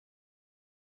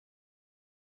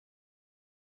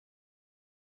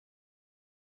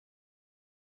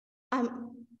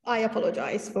I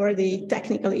apologize for the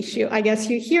technical issue. I guess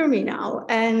you hear me now.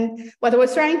 And what I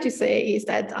was trying to say is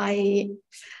that I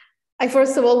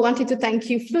first of all wanted to thank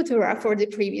you, Flutura, for the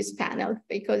previous panel,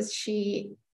 because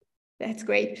that's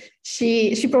great.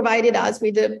 She provided us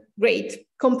with a great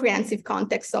comprehensive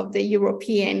context of the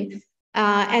European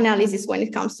analysis when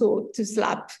it comes to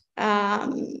SLAPP,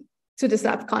 to the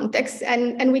SLAPP context,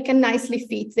 and we can nicely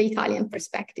fit the Italian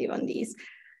perspective on this.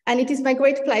 And it is my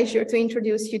great pleasure to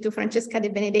introduce you to Francesca De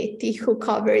Benedetti, who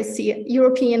covers the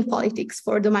European politics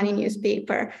for Domani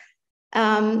newspaper.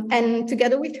 And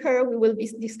together with her, we will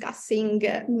be discussing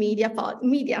media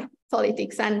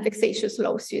politics and vexatious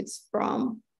lawsuits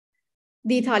from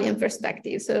the Italian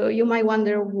perspective. So you might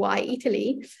wonder why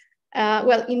Italy?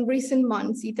 Well, in recent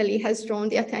months, Italy has drawn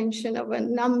the attention of a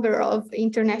number of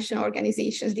international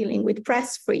organizations dealing with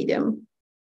press freedom.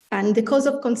 And the cause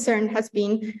of concern has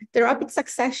been the rapid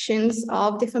successions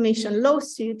of defamation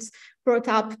lawsuits brought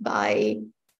up by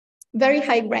very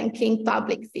high-ranking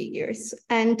public figures.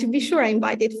 And to be sure, I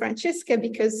invited Francesca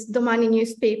because Domani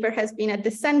newspaper has been at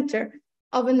the center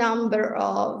of a number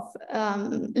of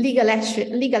legal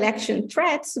action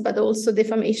threats, but also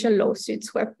defamation lawsuits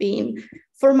who have been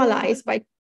formalized by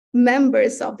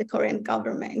members of the current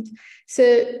government.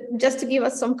 So just to give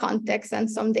us some context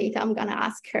and some data, I'm gonna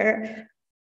ask her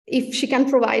if she can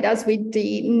provide us with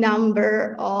the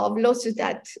number of lawsuits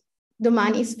that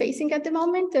Domani is facing at the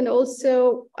moment. And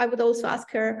also, I would also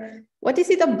ask her, what is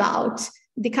it about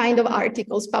the kind of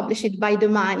articles published by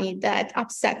Domani that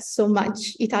upsets so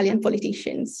much Italian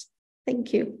politicians?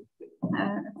 Thank you.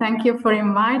 Thank you for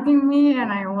inviting me.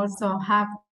 And I also have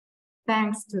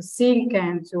thanks to Silke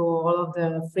and to all of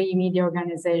the free media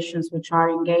organizations which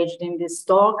are engaged in this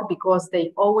talk, because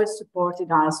they always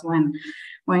supported us when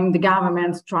the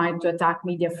government tried to attack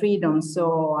media freedom.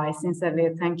 So I sincerely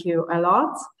thank you a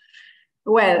lot.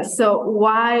 Well, so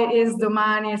why is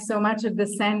Domani so much at the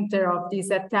center of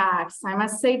these attacks? I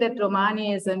must say that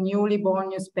Domani is a newly born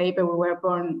newspaper. We were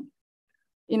born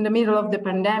in the middle of the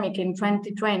pandemic in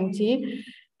 2020.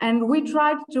 And we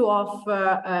tried to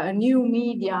offer a new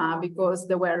media because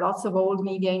there were lots of old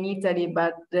media in Italy,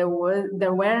 but there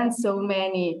weren't so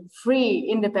many free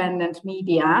independent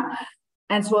media.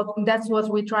 And so that's what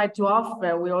we tried to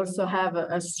offer. We also have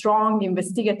a strong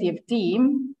investigative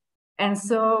team. And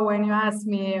so when you ask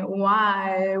me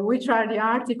which are the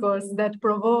articles that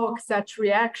provoke such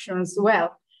reactions?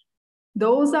 Well,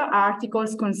 those are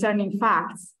articles concerning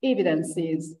facts,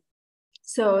 evidences.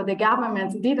 So the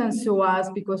government didn't sue us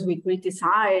because we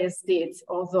criticized it,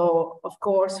 although, of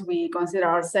course, we consider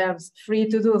ourselves free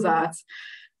to do that.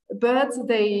 But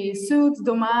they sued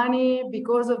Domani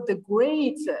because of the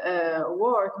great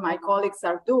work my colleagues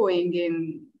are doing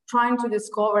in trying to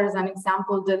discover, as an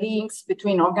example, the links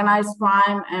between organized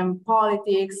crime and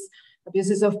politics,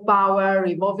 abuses of power,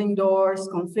 revolving doors,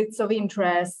 conflicts of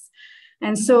interest.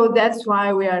 And so that's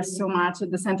why we are so much at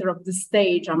the center of the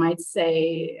stage, I might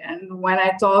say. And when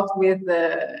I talked with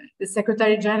the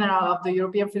Secretary General of the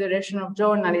European Federation of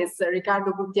Journalists,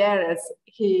 Ricardo Gutierrez,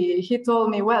 he told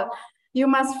me, well, you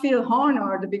must feel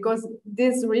honored because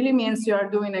this really means you are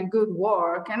doing a good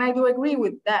work. And I do agree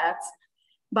with that.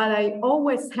 But I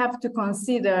always have to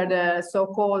consider the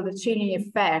so-called chilling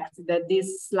effect that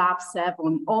this slaps have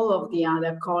on all of the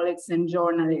other colleagues and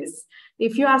journalists.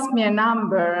 If you ask me a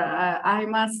number, I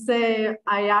must say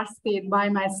I asked it by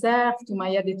myself to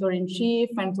my editor-in-chief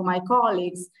and to my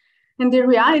colleagues. And the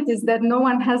reality is that no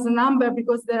one has a number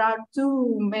because there are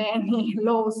too many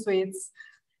lawsuits.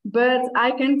 But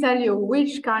I can tell you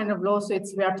which kind of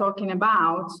lawsuits we are talking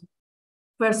about.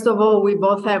 First of all, we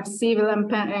both have civil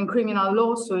and criminal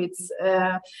lawsuits.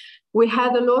 We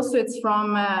had the lawsuits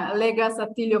from Lega's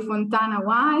Attilio Fontana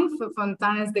wife.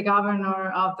 Fontana is the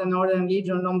governor of the Northern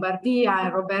Region Lombardia,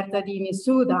 and Roberta Dini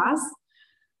sued us.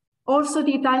 Also,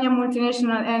 the Italian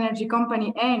multinational energy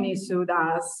company Eni sued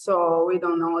us. So we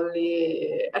don't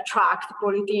only attract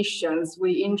politicians,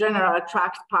 we in general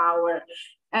attract power.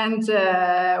 And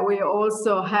we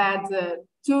also had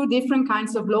two different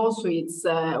kinds of lawsuits.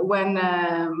 When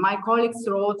my colleagues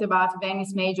wrote about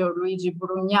Venice Mayor Luigi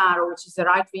Brugnaro, which is a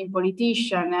right-wing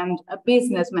politician, and a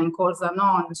businessman called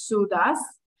Zanon sued us.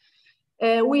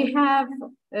 We have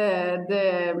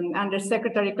the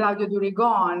Undersecretary Claudio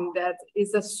Durigon that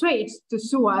is afraid to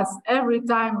sue us. Every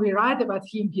time we write about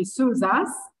him, he sues us.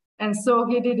 And so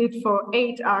he did it for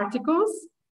 8 articles.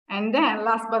 And then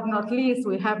last but not least,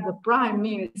 we have the Prime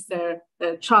Minister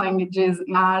challenges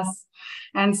us.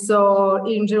 And so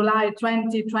in July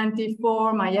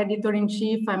 2024, my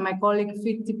editor-in-chief and my colleague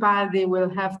Fittipaldi will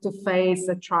have to face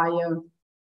a trial.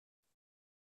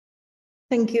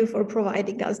 Thank you for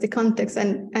providing us the context,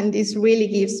 and this really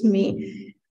gives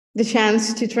me the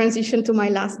chance to transition to my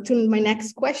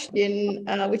next question,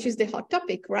 which is the hot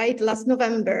topic, right? Last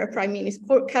November,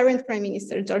 current Prime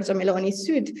Minister Giorgia Meloni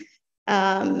sued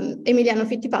Emiliano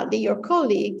Fittipaldi, your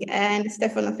colleague, and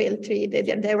Stefano Feltri, the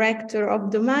director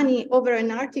of Domani, over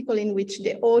an article in which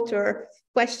the author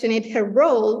questioned her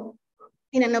role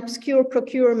in an obscure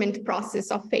procurement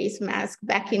process of face masks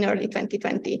back in early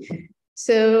 2020.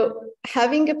 So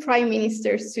having a prime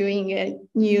minister suing a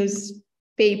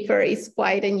newspaper is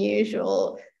quite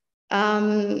unusual.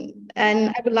 And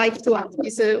I would like to ask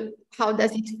you, so how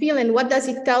does it feel and what does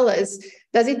it tell us?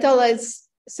 Does it tell us,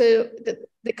 so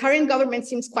the current government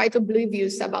seems quite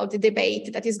oblivious about the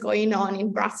debate that is going on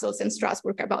in Brussels and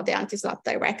Strasbourg about the anti-SLAPP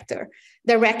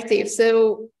directive.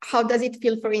 So how does it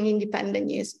feel for an independent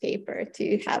newspaper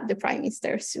to have the prime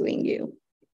minister suing you?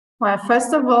 Well,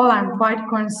 first of all, I'm quite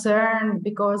concerned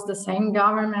because the same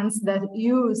governments that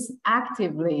use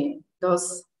actively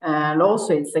those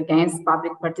lawsuits against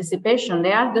public participation,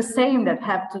 they are the same that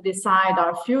have to decide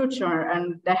our future,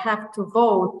 and they have to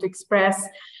vote to express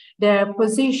their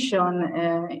position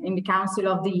in the Council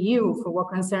of the EU for what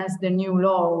concerns the new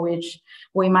law, which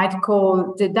we might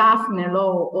call the Daphne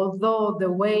law, although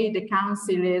the way the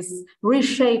Council is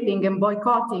reshaping and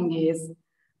boycotting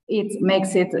it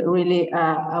makes it really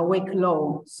a weak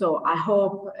law. So I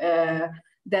hope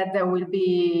that there will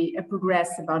be a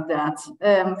progress about that.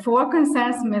 For what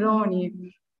concerns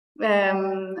Meloni,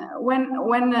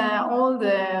 when all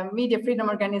the media freedom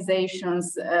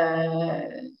organizations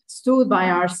stood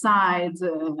by our side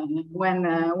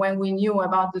when we knew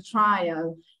about the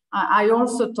trial, I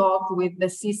also talked with the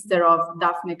sister of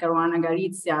Daphne Caruana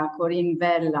Galizia, Corinne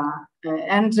Vella,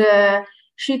 and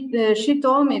she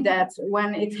told me that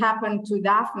when it happened to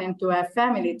Daphne and to her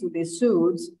family to be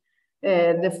sued,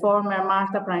 the former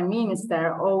Malta Prime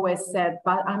Minister always said,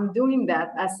 but I'm doing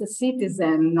that as a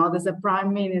citizen, not as a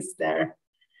Prime Minister.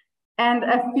 And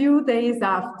a few days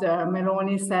after,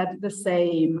 Meloni said the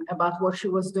same about what she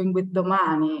was doing with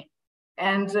Domani.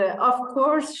 And of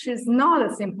course, she's not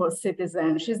a simple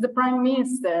citizen. She's the Prime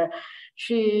Minister.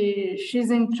 She's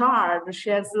in charge.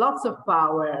 She has lots of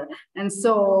power. And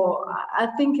so I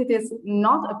think it is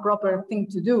not a proper thing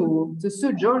to do, to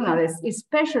sue journalists,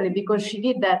 especially because she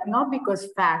did that not because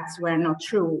facts were not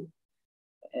true.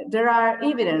 There are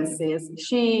evidences.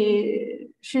 She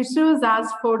sues us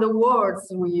for the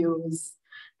words we use.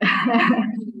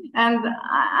 And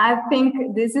I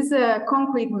think this is a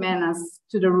concrete menace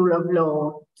to the rule of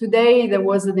law. Today, there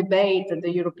was a debate at the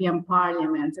European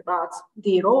Parliament about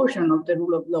the erosion of the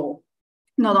rule of law,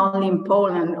 not only in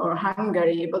Poland or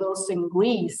Hungary, but also in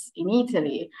Greece, in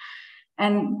Italy.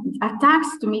 And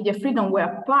attacks to media freedom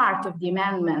were part of the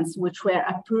amendments which were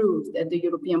approved at the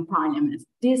European Parliament.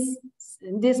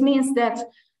 This means that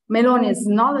Meloni is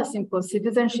not a simple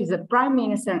citizen, she's a prime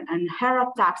minister, and her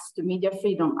attacks to media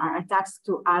freedom are attacks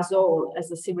to us all as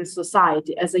a civil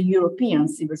society, as a European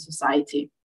civil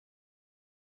society.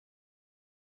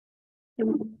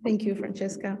 Thank you,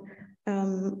 Francesca.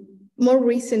 More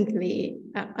recently,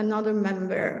 another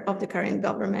member of the current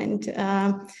government,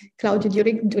 Claudio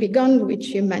Durigon, which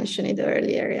you mentioned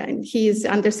earlier, and he is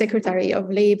Undersecretary of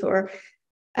Labor.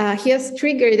 He has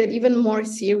triggered an even more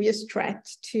serious threat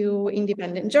to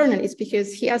independent journalists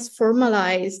because he has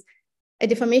formalized a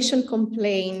defamation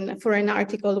complaint for an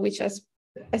article which has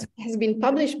been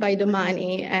published by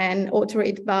Domani and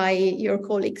authored by your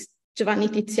colleagues Giovanni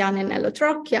Tiziano and Nello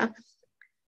Trocchia.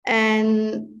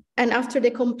 And after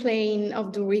the complaint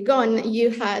of Durigon, you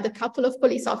had a couple of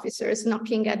police officers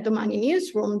knocking at Domani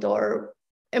newsroom door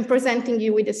and presenting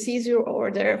you with a seizure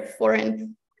order for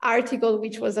an article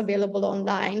which was available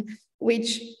online,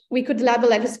 which we could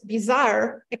label as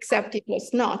bizarre, except it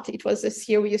was not. It was a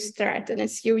serious threat and a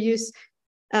serious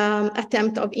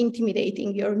attempt of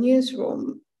intimidating your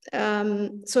newsroom.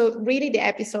 So really the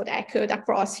episode echoed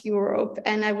across Europe.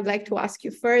 And I would like to ask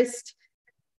you first,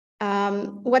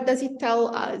 what does it tell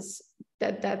us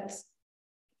that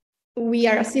we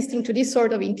are assisting to this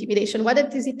sort of intimidation?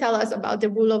 What does it tell us about the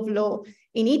rule of law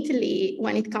in Italy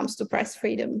when it comes to press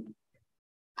freedom?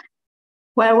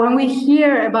 Well, when we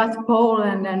hear about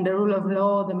Poland and the rule of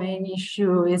law, the main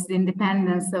issue is the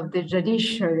independence of the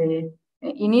judiciary.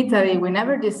 In Italy, we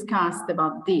never discussed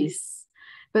about this,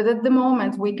 but at the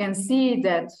moment we can see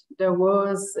that there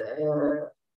was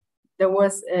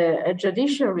a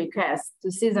judicial request to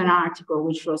seize an article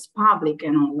which was public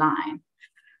and online.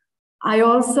 I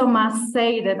also must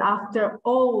say that after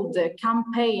all the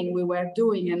campaign we were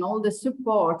doing and all the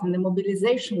support and the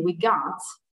mobilization we got,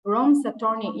 Rome's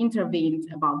attorney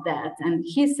intervened about that, and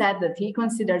he said that he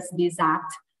considers this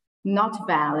act not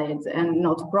valid and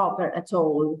not proper at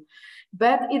all.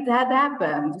 But it had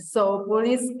happened. So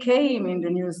police came in the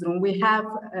newsroom. We have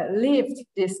lived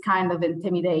this kind of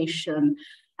intimidation.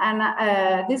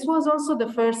 And this was also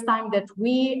the first time that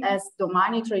we as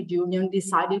Domani trade union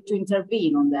decided to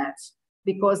intervene on that,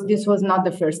 because this was not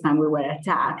the first time we were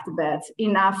attacked, but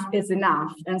enough is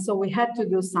enough. And so we had to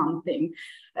do something.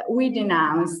 We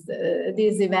denounced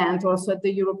this event also at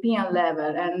the European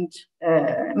level, and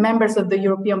members of the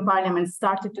European Parliament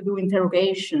started to do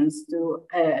interrogations, to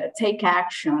take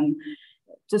action,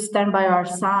 to stand by our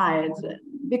side,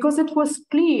 because it was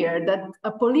clear that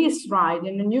a police raid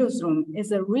in a newsroom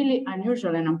is a really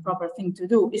unusual and improper thing to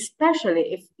do,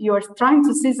 especially if you're trying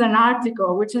to seize an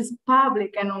article which is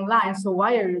public and online. So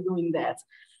why are you doing that?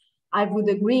 I would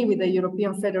agree with the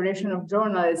European Federation of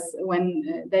Journalists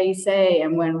when they say,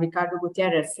 and when Ricardo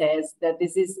Gutierrez says, that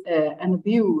this is an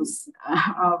abuse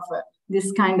of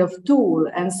this kind of tool.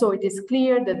 And so it is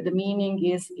clear that the meaning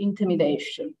is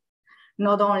intimidation,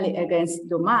 not only against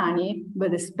Domani,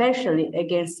 but especially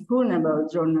against vulnerable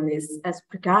journalists as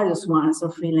precarious ones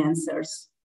or freelancers.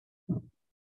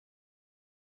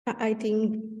 I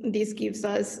think this gives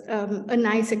us a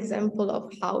nice example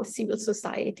of how civil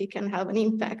society can have an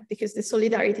impact, because the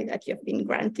solidarity that you have been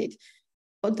granted,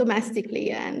 both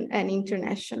domestically and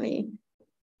internationally,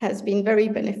 has been very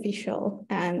beneficial.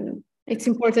 And it's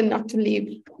important not to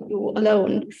leave you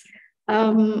alone.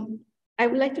 I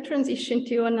would like to transition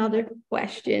to another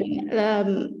question.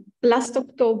 Last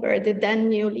October, the then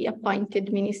newly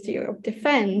appointed Minister of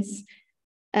Defense,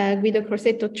 Guido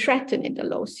Crosetto, threatened a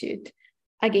lawsuit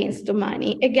against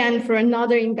Domani, again for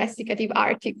another investigative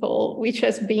article, which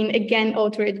has been again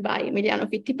authored by Emiliano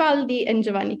Fittipaldi and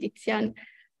Giovanni Tizian.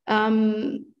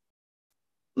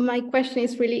 My question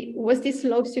is really, was this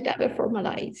lawsuit ever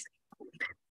formalized?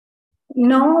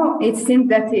 No, it seems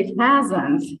that it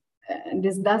hasn't.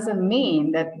 This doesn't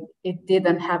mean that it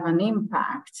didn't have an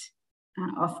impact.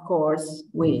 Of course,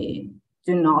 we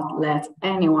do not let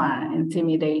anyone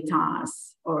intimidate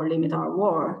us or limit our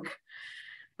work.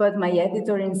 But my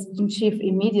editor-in-chief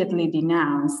immediately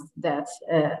denounced that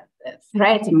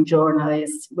threatening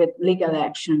journalists with legal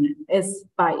action is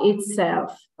by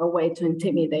itself a way to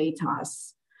intimidate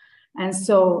us. And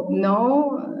so,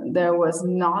 no, there was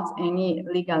not any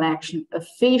legal action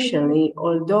officially,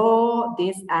 although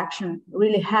this action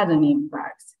really had an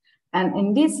impact. And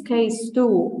in this case,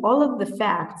 too, all of the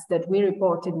facts that we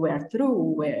reported were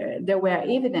true, where there were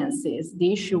evidences.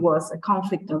 The issue was a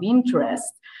conflict of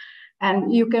interest.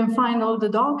 And you can find all the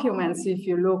documents if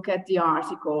you look at the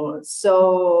article.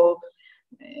 So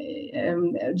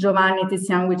Giovanni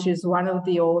Tizian, which is one of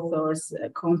the authors,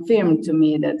 confirmed to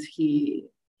me that he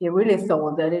really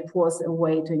thought that it was a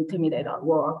way to intimidate our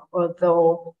work,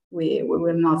 although we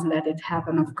will not let it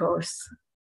happen, of course.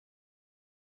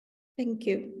 Thank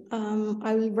you.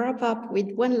 I will wrap up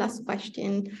with one last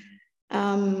question.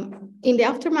 In the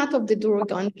aftermath of the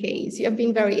Durgan case, you have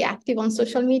been very active on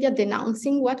social media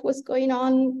denouncing what was going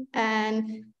on.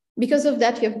 And because of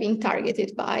that, you have been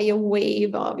targeted by a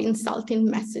wave of insulting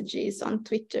messages on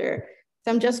Twitter.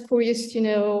 So I'm just curious to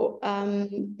know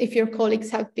if your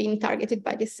colleagues have been targeted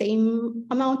by the same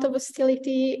amount of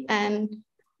hostility, and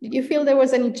did you feel there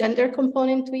was any gender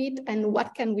component to it, and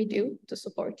what can we do to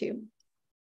support you?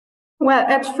 Well,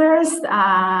 at first,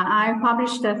 I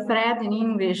published a thread in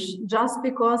English just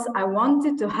because I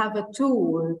wanted to have a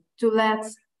tool to let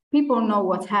people know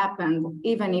what happened,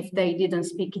 even if they didn't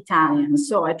speak Italian.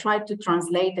 So I tried to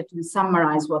translate it and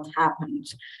summarize what happened.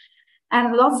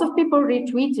 And lots of people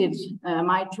retweeted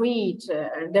my tweet.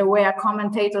 There were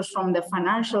commentators from the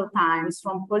Financial Times,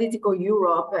 from Politico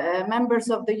Europe, members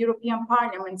of the European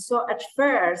Parliament. So at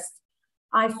first,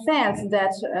 I felt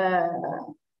that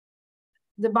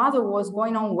the battle was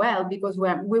going on well because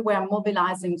we were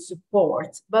mobilizing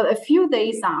support. But a few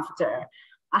days after,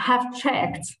 I have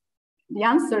checked the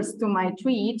answers to my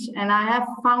tweet and I have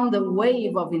found a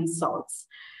wave of insults.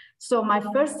 So my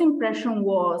first impression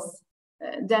was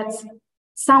that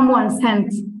someone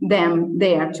sent them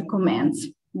there to comment,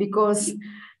 because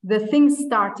the thing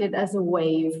started as a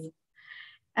wave.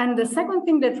 And the second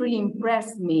thing that really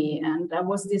impressed me, and I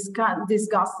was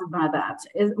disgusted by that,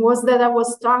 was that I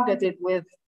was targeted with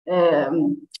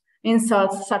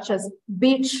insults such as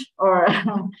bitch or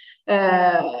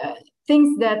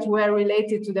things that were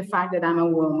related to the fact that I'm a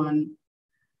woman.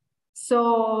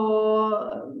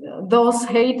 So those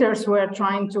haters were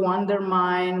trying to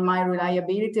undermine my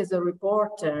reliability as a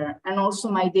reporter and also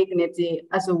my dignity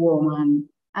as a woman.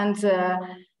 And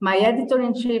my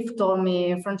editor-in-chief told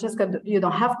me, Francesca, you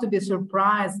don't have to be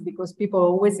surprised because people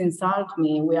always insult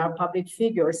me. We are public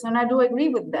figures. And I do agree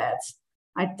with that.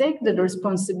 I take the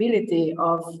responsibility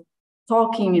of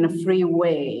talking in a free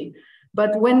way.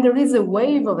 But when there is a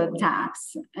wave of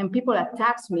attacks and people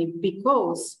attack me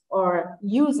because or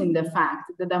using the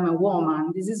fact that I'm a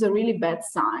woman, this is a really bad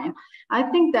sign. I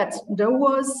think that there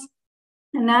was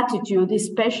an attitude,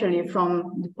 especially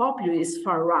from the populist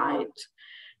far right,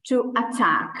 to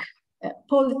attack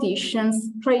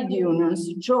politicians, trade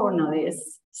unions,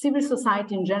 journalists, civil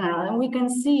society in general. And we can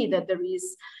see that there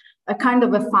is a kind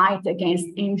of a fight against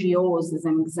NGOs as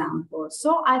an example.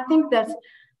 So I think that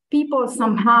people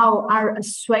somehow are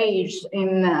assuaged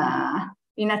in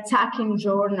attacking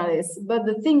journalists. But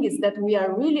the thing is that we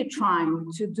are really trying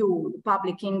to do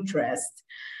public interest.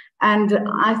 And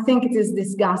I think it is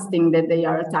disgusting that they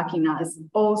are attacking us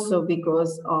also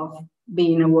because of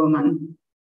being a woman.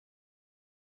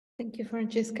 Thank you,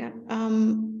 Francesca.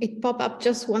 It popped up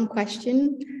just one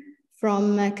question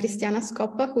from Cristiana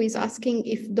Scoppa, who is asking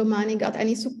if Domani got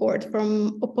any support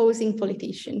from opposing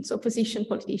politicians, opposition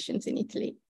politicians in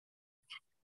Italy.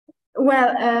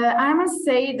 Well, I must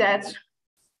say that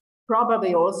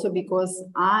probably also because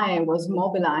I was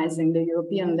mobilizing the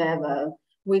European level,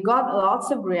 we got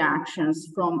lots of reactions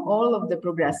from all of the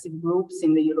progressive groups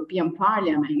in the European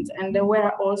Parliament, and there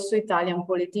were also Italian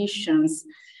politicians.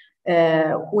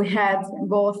 We had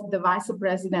both the Vice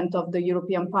President of the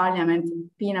European Parliament,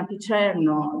 Pina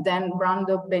Picerno, then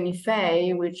Brando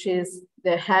Benifei, which is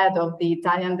the head of the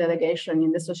Italian delegation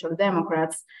in the Social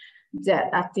Democrats, that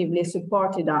actively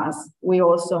supported us. We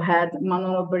also had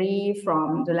Manolo Bri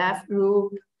from the Left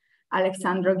Group,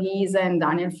 Alexandro Ghisa and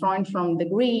Daniel Freund from the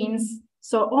Greens.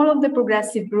 So all of the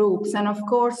progressive groups, and of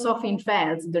course Sophie in 't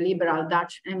Veld, the liberal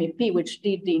Dutch MEP, which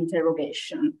did the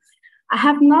interrogation. I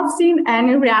have not seen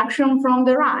any reaction from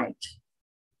the right.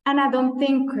 And I don't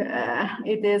think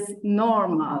it is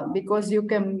normal, because you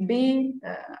can be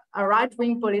a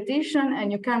right-wing politician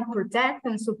and you can protect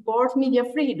and support media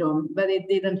freedom, but it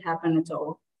didn't happen at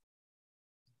all.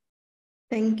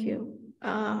 Thank you.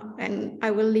 And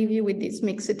I will leave you with these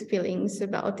mixed feelings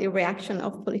about the reaction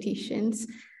of politicians.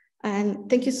 And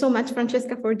thank you so much,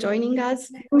 Francesca, for joining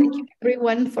us. Thank you,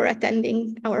 everyone, for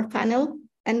attending our panel,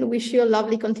 and wish you a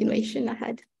lovely continuation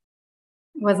ahead.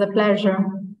 It was a pleasure.